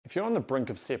If you're on the brink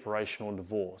of separation or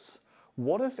divorce,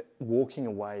 what if walking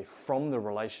away from the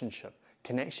relationship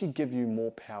can actually give you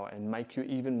more power and make you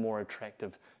even more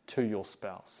attractive to your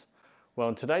spouse? Well,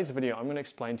 in today's video, I'm going to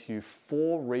explain to you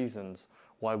 4 reasons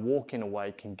why walking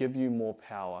away can give you more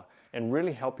power and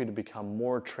really help you to become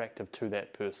more attractive to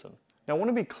that person. Now, I want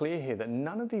to be clear here that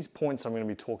none of these points I'm going to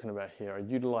be talking about here are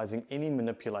utilizing any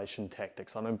manipulation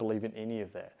tactics. I don't believe in any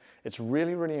of that. It's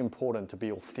really, really important to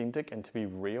be authentic and to be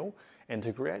real and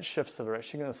to create shifts that are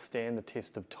actually going to stand the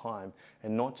test of time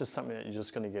and not just something that you're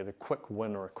just going to get a quick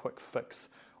win or a quick fix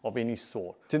of any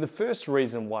sort. So the first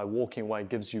reason why walking away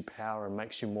gives you power and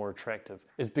makes you more attractive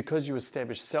is because you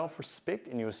establish self-respect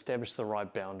and you establish the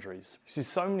right boundaries. You see,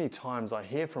 so many times I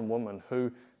hear from women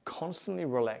who constantly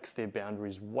relax their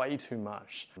boundaries way too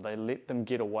much. They let them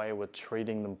get away with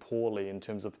treating them poorly in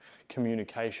terms of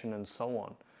communication and so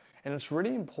on. And it's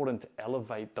really important to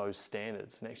elevate those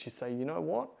standards and actually say, you know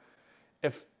what?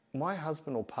 If my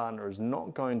husband or partner is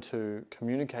not going to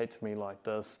communicate to me like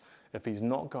this, if he's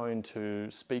not going to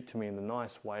speak to me in the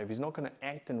nice way, if he's not going to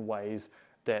act in ways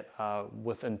that are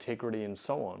with integrity and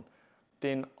so on,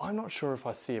 then I'm not sure if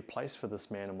I see a place for this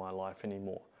man in my life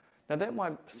anymore. Now that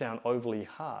might sound overly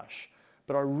harsh,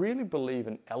 but I really believe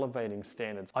in elevating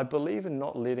standards. I believe in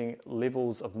not letting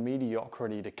levels of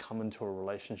mediocrity to come into a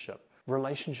relationship.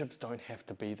 Relationships don't have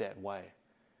to be that way.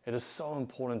 It is so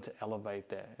important to elevate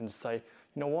that and to say,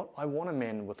 you know what, I want a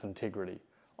man with integrity.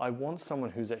 I want someone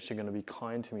who's actually going to be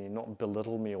kind to me and not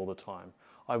belittle me all the time.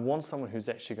 I want someone who's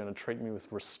actually going to treat me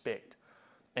with respect.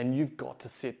 And you've got to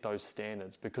set those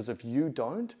standards, because if you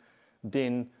don't,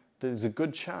 then there's a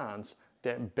good chance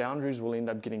that boundaries will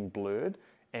end up getting blurred,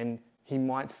 and he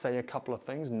might say a couple of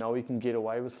things, know he can get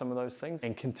away with some of those things,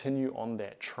 and continue on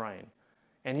that train.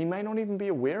 And he may not even be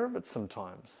aware of it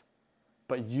sometimes,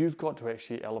 but you've got to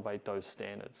actually elevate those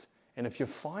standards. And if you're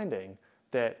finding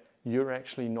that you're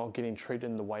actually not getting treated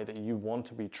in the way that you want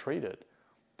to be treated,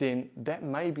 then that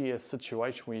may be a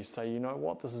situation where you say, you know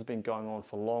what, this has been going on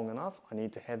for long enough. I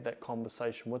need to have that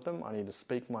conversation with him. I need to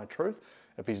speak my truth.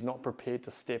 If he's not prepared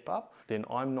to step up, then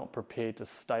I'm not prepared to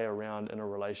stay around in a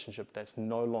relationship that's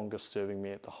no longer serving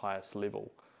me at the highest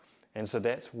level. And so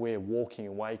that's where walking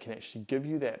away can actually give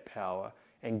you that power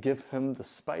and give him the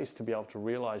space to be able to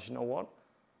realize, you know what,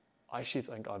 I actually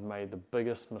think I've made the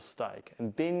biggest mistake.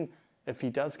 And then if he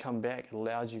does come back, it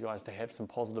allows you guys to have some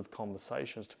positive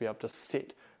conversations to be able to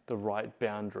set the right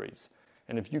boundaries.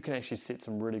 And if you can actually set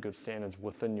some really good standards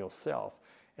within yourself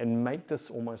and make this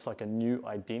almost like a new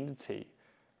identity,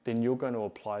 then you're going to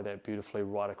apply that beautifully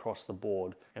right across the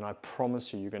board. And I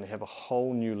promise you're going to have a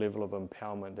whole new level of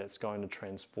empowerment that's going to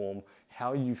transform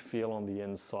how you feel on the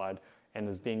inside and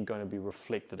is then going to be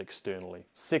reflected externally.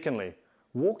 Secondly,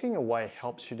 walking away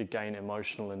helps you to gain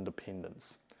emotional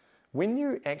independence. When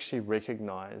you actually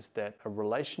recognize that a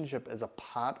relationship is a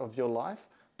part of your life,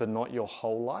 but not your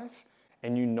whole life,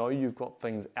 and you know you've got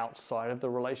things outside of the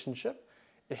relationship,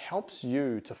 it helps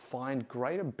you to find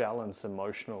greater balance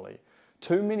emotionally.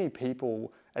 Too many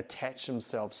people attach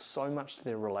themselves so much to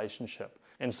their relationship.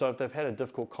 And so if they've had a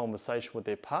difficult conversation with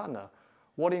their partner,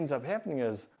 what ends up happening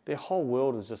is their whole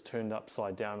world is just turned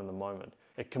upside down in the moment.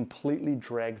 It completely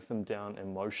drags them down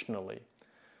emotionally.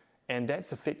 And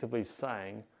that's effectively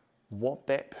saying what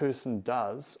that person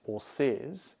does or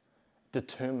says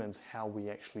determines how we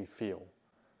actually feel.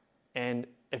 And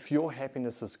if your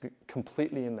happiness is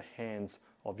completely in the hands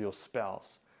of your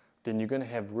spouse, then you're going to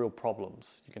have real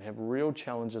problems. You can have real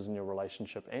challenges in your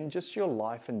relationship and just your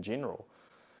life in general.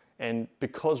 And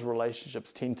because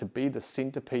relationships tend to be the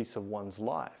centerpiece of one's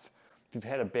life, if you've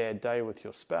had a bad day with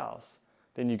your spouse,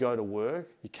 then you go to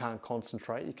work, you can't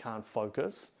concentrate, you can't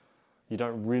focus, you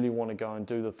don't really want to go and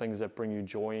do the things that bring you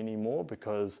joy anymore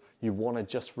because you want to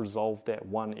just resolve that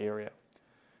one area.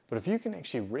 But if you can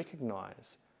actually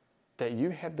recognize that you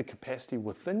have the capacity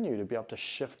within you to be able to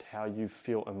shift how you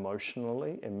feel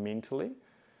emotionally and mentally,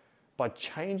 by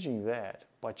changing that,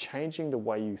 by changing the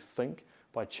way you think,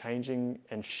 by changing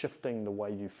and shifting the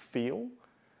way you feel,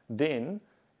 then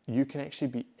you can actually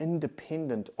be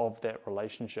independent of that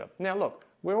relationship. Now look,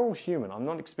 we're all human. I'm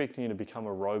not expecting you to become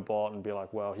a robot and be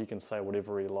like, well, he can say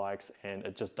whatever he likes and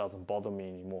it just doesn't bother me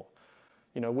anymore.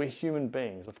 You know, we're human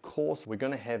beings. Of course, we're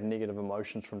going to have negative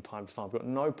emotions from time to time. I've got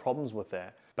no problems with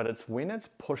that. But it's when it's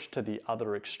pushed to the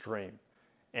other extreme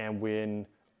and when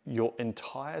your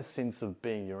entire sense of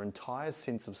being, your entire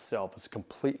sense of self is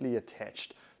completely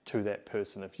attached to that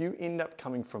person. If you end up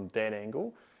coming from that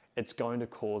angle, it's going to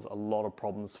cause a lot of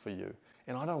problems for you.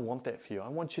 And I don't want that for you. I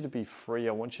want you to be free.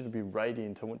 I want you to be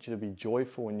radiant. I want you to be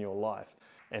joyful in your life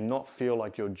and not feel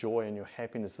like your joy and your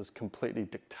happiness is completely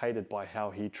dictated by how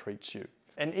he treats you.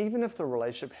 And even if the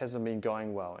relationship hasn't been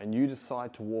going well and you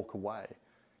decide to walk away,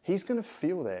 he's going to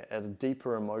feel that at a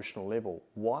deeper emotional level.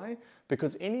 Why?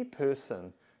 Because any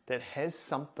person that has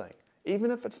something, even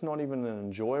if it's not even an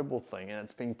enjoyable thing and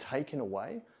it's been taken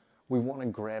away, we want to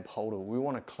grab hold of it. We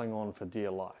want to cling on for dear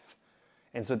life.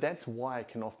 And so that's why it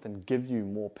can often give you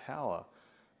more power,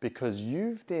 because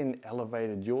you've then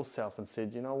elevated yourself and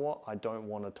said, you know what, I don't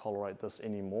want to tolerate this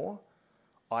anymore.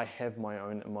 I have my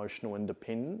own emotional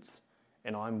independence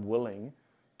and I'm willing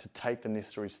to take the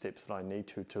necessary steps that I need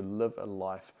to live a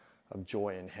life of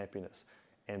joy and happiness.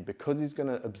 And because he's going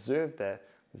to observe that,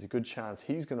 there's a good chance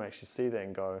he's going to actually see that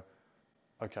and go,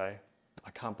 okay, I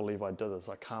can't believe I did this.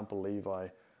 I can't believe I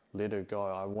let her go.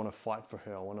 I want to fight for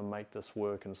her. I want to make this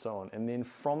work and so on. And then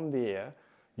from there,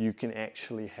 you can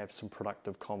actually have some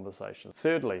productive conversations.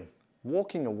 Thirdly,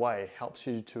 walking away helps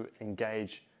you to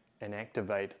engage and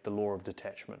activate the law of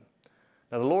detachment.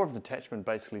 Now, the law of detachment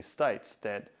basically states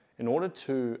that in order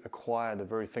to acquire the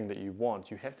very thing that you want,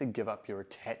 you have to give up your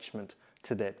attachment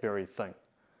to that very thing.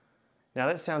 Now,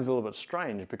 that sounds a little bit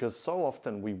strange because so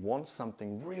often we want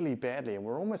something really badly and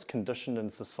we're almost conditioned in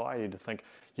society to think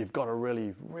you've got to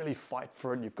really, really fight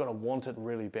for it, you've got to want it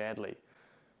really badly.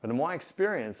 But in my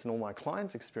experience and all my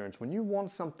clients' experience, when you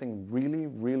want something really,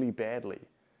 really badly,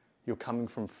 you're coming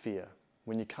from fear.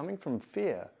 When you're coming from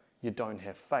fear, you don't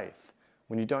have faith.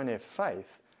 When you don't have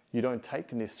faith, you don't take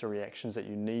the necessary actions that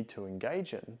you need to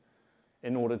engage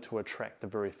in order to attract the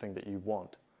very thing that you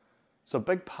want. So a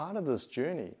big part of this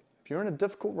journey, if you're in a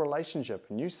difficult relationship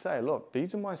and you say, look,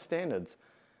 these are my standards,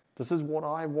 this is what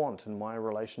I want in my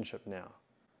relationship now,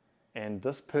 and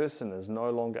this person is no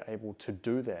longer able to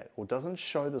do that or doesn't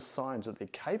show the signs that they're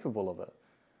capable of it,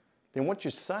 then what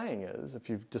you're saying is, if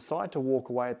you decide to walk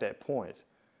away at that point,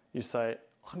 you say,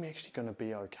 I'm actually going to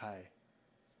be okay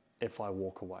if I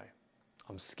walk away.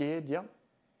 I'm scared, yep.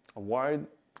 I'm worried,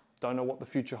 don't know what the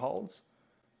future holds,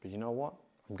 but you know what?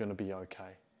 I'm going to be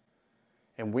okay.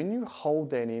 And when you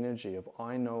hold that energy of,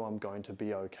 I know I'm going to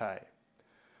be okay,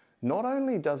 not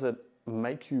only does it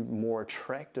make you more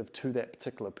attractive to that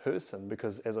particular person,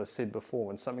 because as I said before,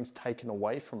 when something's taken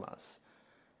away from us,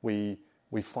 we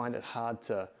find it hard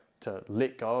to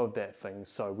let go of that thing,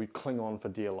 so we cling on for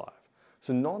dear life.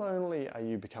 So not only are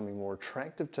you becoming more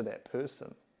attractive to that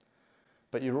person,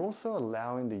 but you're also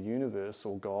allowing the universe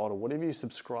or God or whatever you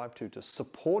subscribe to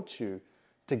support you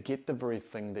to get the very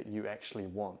thing that you actually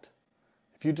want.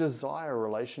 If you desire a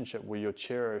relationship where you're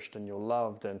cherished and you're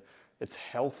loved and it's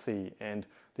healthy and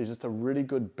there's just a really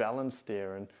good balance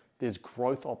there and there's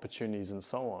growth opportunities and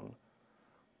so on,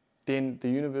 then the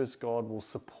universe, God, will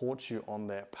support you on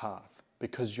that path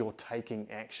because you're taking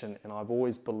action. And I've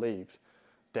always believed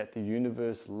that the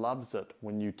universe loves it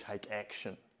when you take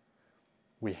action.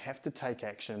 We have to take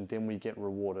action, then we get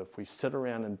rewarded. If we sit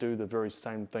around and do the very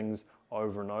same things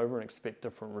over and over and expect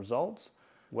different results,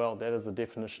 well, that is the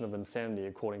definition of insanity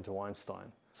according to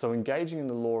Einstein. So engaging in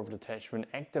the law of detachment,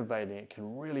 activating it,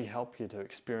 can really help you to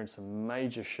experience some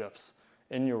major shifts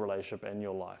in your relationship and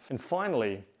your life. And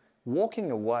finally, walking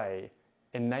away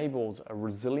enables a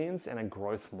resilience and a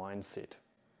growth mindset.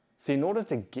 See, in order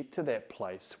to get to that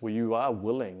place where you are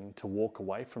willing to walk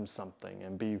away from something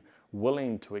and be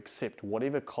willing to accept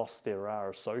whatever costs there are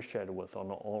associated with on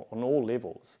all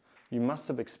levels, you must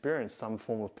have experienced some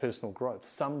form of personal growth,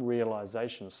 some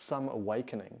realization, some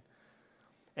awakening.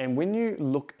 And when you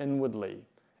look inwardly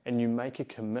and you make a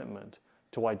commitment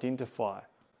to identify,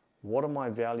 what are my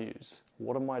values?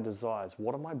 What are my desires?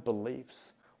 What are my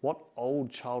beliefs? What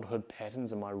old childhood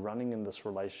patterns am I running in this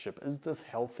relationship? Is this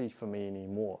healthy for me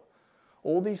anymore?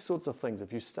 All these sorts of things,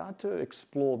 if you start to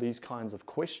explore these kinds of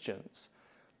questions,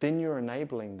 then you're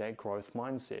enabling that growth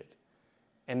mindset.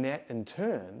 And that in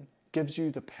turn gives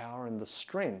you the power and the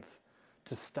strength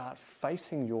to start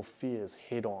facing your fears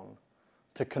head on,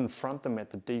 to confront them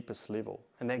at the deepest level.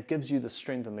 And that gives you the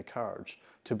strength and the courage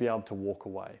to be able to walk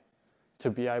away, to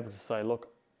be able to say, look,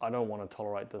 I don't want to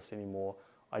tolerate this anymore.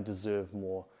 I deserve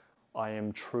more. I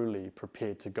am truly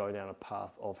prepared to go down a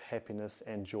path of happiness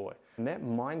and joy. And that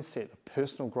mindset of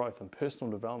personal growth and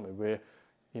personal development, where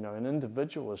an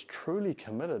individual is truly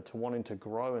committed to wanting to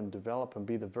grow and develop and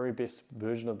be the very best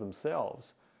version of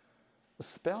themselves, the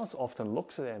spouse often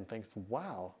looks at that and thinks,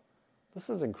 wow, this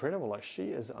is incredible. Like, she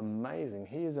is amazing.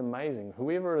 He is amazing.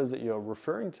 Whoever it is that you're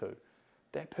referring to,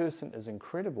 that person is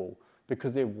incredible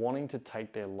because they're wanting to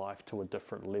take their life to a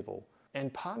different level.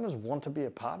 And partners want to be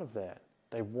a part of that.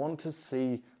 They want to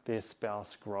see their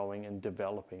spouse growing and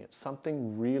developing. It's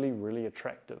something really, really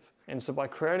attractive. And so by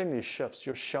creating these shifts,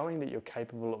 you're showing that you're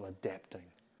capable of adapting.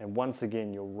 And once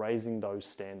again, you're raising those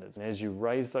standards. And as you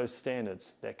raise those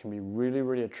standards, that can be really,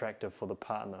 really attractive for the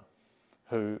partner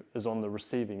who is on the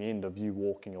receiving end of you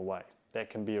walking away. That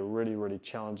can be a really, really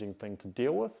challenging thing to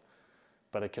deal with,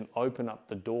 but it can open up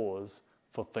the doors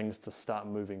for things to start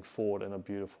moving forward in a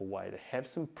beautiful way, to have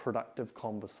some productive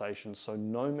conversations so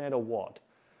no matter what,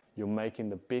 you're making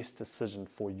the best decision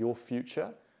for your future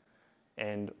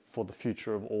and for the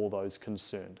future of all those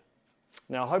concerned.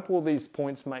 Now, I hope all these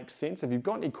points make sense. If you've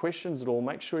got any questions at all,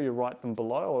 make sure you write them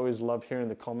below. I always love hearing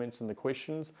the comments and the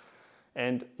questions.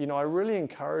 And, I really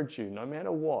encourage you, no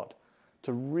matter what,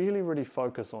 to really, really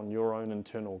focus on your own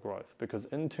internal growth, because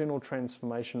internal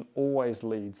transformation always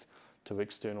leads to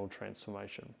external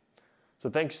transformation. So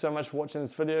thank you so much for watching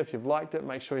this video. If you've liked it,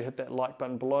 make sure you hit that like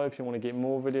button below. If you want to get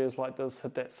more videos like this,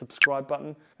 hit that subscribe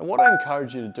button. And what I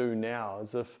encourage you to do now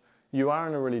is, if you are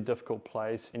in a really difficult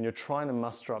place and you're trying to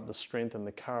muster up the strength and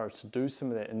the courage to do some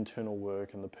of that internal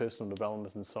work and the personal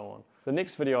development and so on, the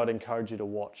next video I'd encourage you to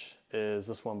watch is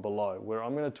this one below, where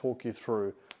I'm going to talk you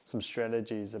through some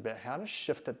strategies about how to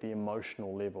shift at the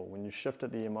emotional level. When you shift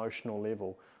at the emotional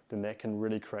level, then that can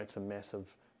really create some massive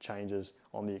changes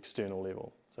on the external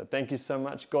level. So thank you so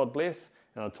much, God bless,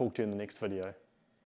 and I'll talk to you in the next video.